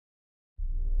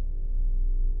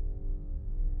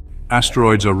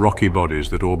Asteroids are rocky bodies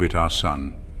that orbit our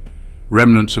Sun,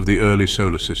 remnants of the early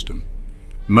solar system.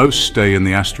 Most stay in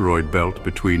the asteroid belt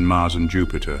between Mars and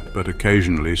Jupiter, but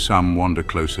occasionally some wander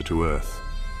closer to Earth.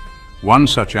 One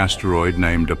such asteroid,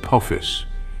 named Apophis,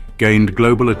 gained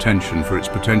global attention for its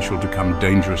potential to come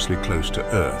dangerously close to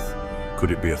Earth.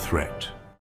 Could it be a threat?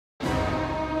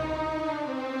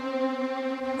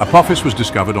 Apophis was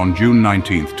discovered on June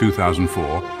 19,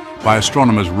 2004, by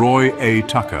astronomers Roy A.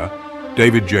 Tucker,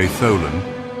 David J. Tholen,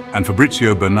 and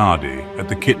Fabrizio Bernardi at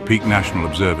the Kitt Peak National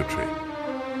Observatory.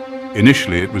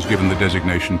 Initially, it was given the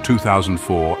designation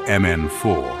 2004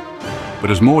 MN4, but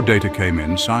as more data came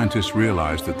in, scientists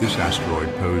realized that this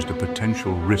asteroid posed a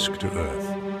potential risk to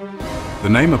Earth. The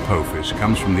name Apophis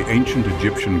comes from the ancient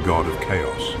Egyptian god of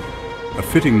chaos, a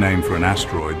fitting name for an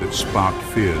asteroid that sparked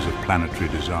fears of planetary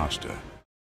disaster.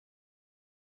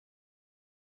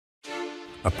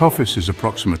 Apophis is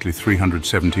approximately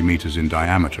 370 meters in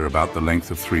diameter, about the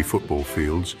length of 3 football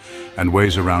fields, and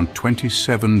weighs around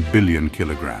 27 billion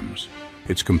kilograms.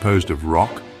 It's composed of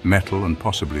rock, metal, and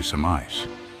possibly some ice.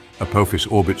 Apophis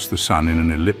orbits the Sun in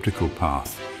an elliptical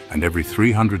path, and every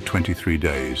 323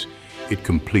 days, it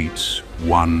completes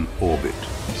one orbit.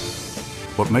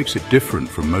 What makes it different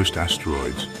from most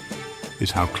asteroids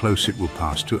is how close it will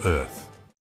pass to Earth.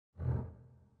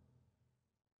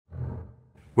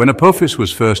 When Apophis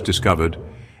was first discovered,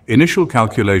 initial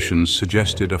calculations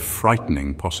suggested a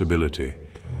frightening possibility: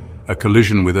 a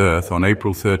collision with Earth on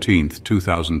April 13,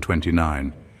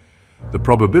 2029. The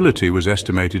probability was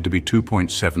estimated to be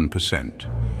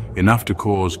 2.7%, enough to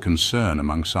cause concern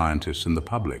among scientists and the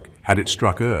public. Had it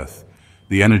struck Earth,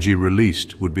 the energy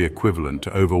released would be equivalent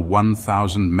to over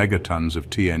 1,000 megatons of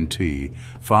TNT,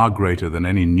 far greater than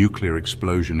any nuclear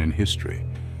explosion in history.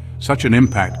 Such an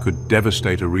impact could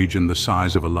devastate a region the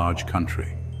size of a large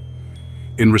country.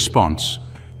 In response,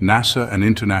 NASA and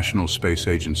international space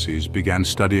agencies began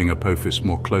studying Apophis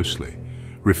more closely,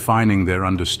 refining their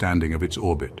understanding of its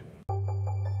orbit.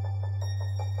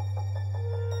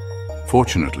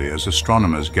 Fortunately, as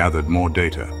astronomers gathered more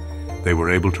data, they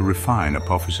were able to refine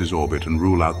Apophis's orbit and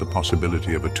rule out the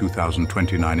possibility of a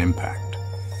 2029 impact.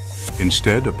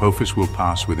 Instead, Apophis will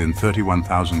pass within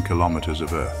 31,000 kilometers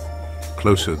of Earth.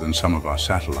 Closer than some of our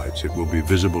satellites, it will be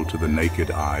visible to the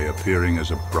naked eye, appearing as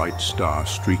a bright star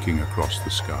streaking across the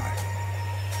sky.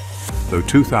 Though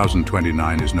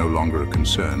 2029 is no longer a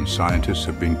concern, scientists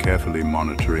have been carefully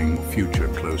monitoring future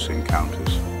close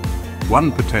encounters.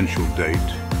 One potential date,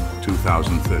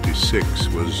 2036,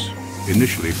 was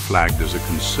initially flagged as a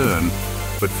concern,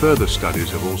 but further studies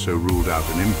have also ruled out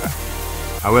an impact.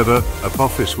 However,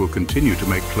 Apophis will continue to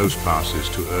make close passes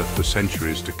to Earth for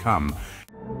centuries to come.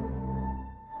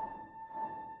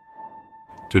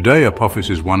 Today, Apophis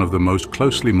is one of the most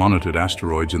closely monitored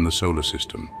asteroids in the solar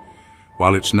system.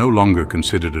 While it's no longer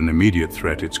considered an immediate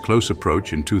threat, its close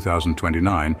approach in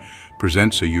 2029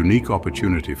 presents a unique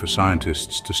opportunity for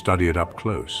scientists to study it up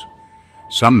close.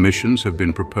 Some missions have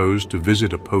been proposed to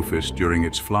visit Apophis during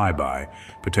its flyby,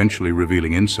 potentially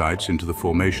revealing insights into the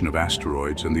formation of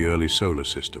asteroids and the early solar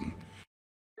system.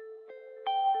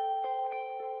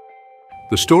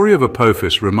 The story of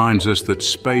Apophis reminds us that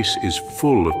space is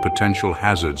full of potential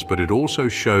hazards, but it also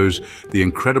shows the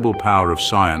incredible power of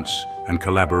science and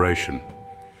collaboration.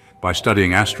 By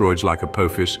studying asteroids like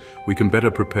Apophis, we can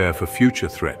better prepare for future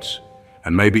threats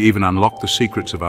and maybe even unlock the secrets of our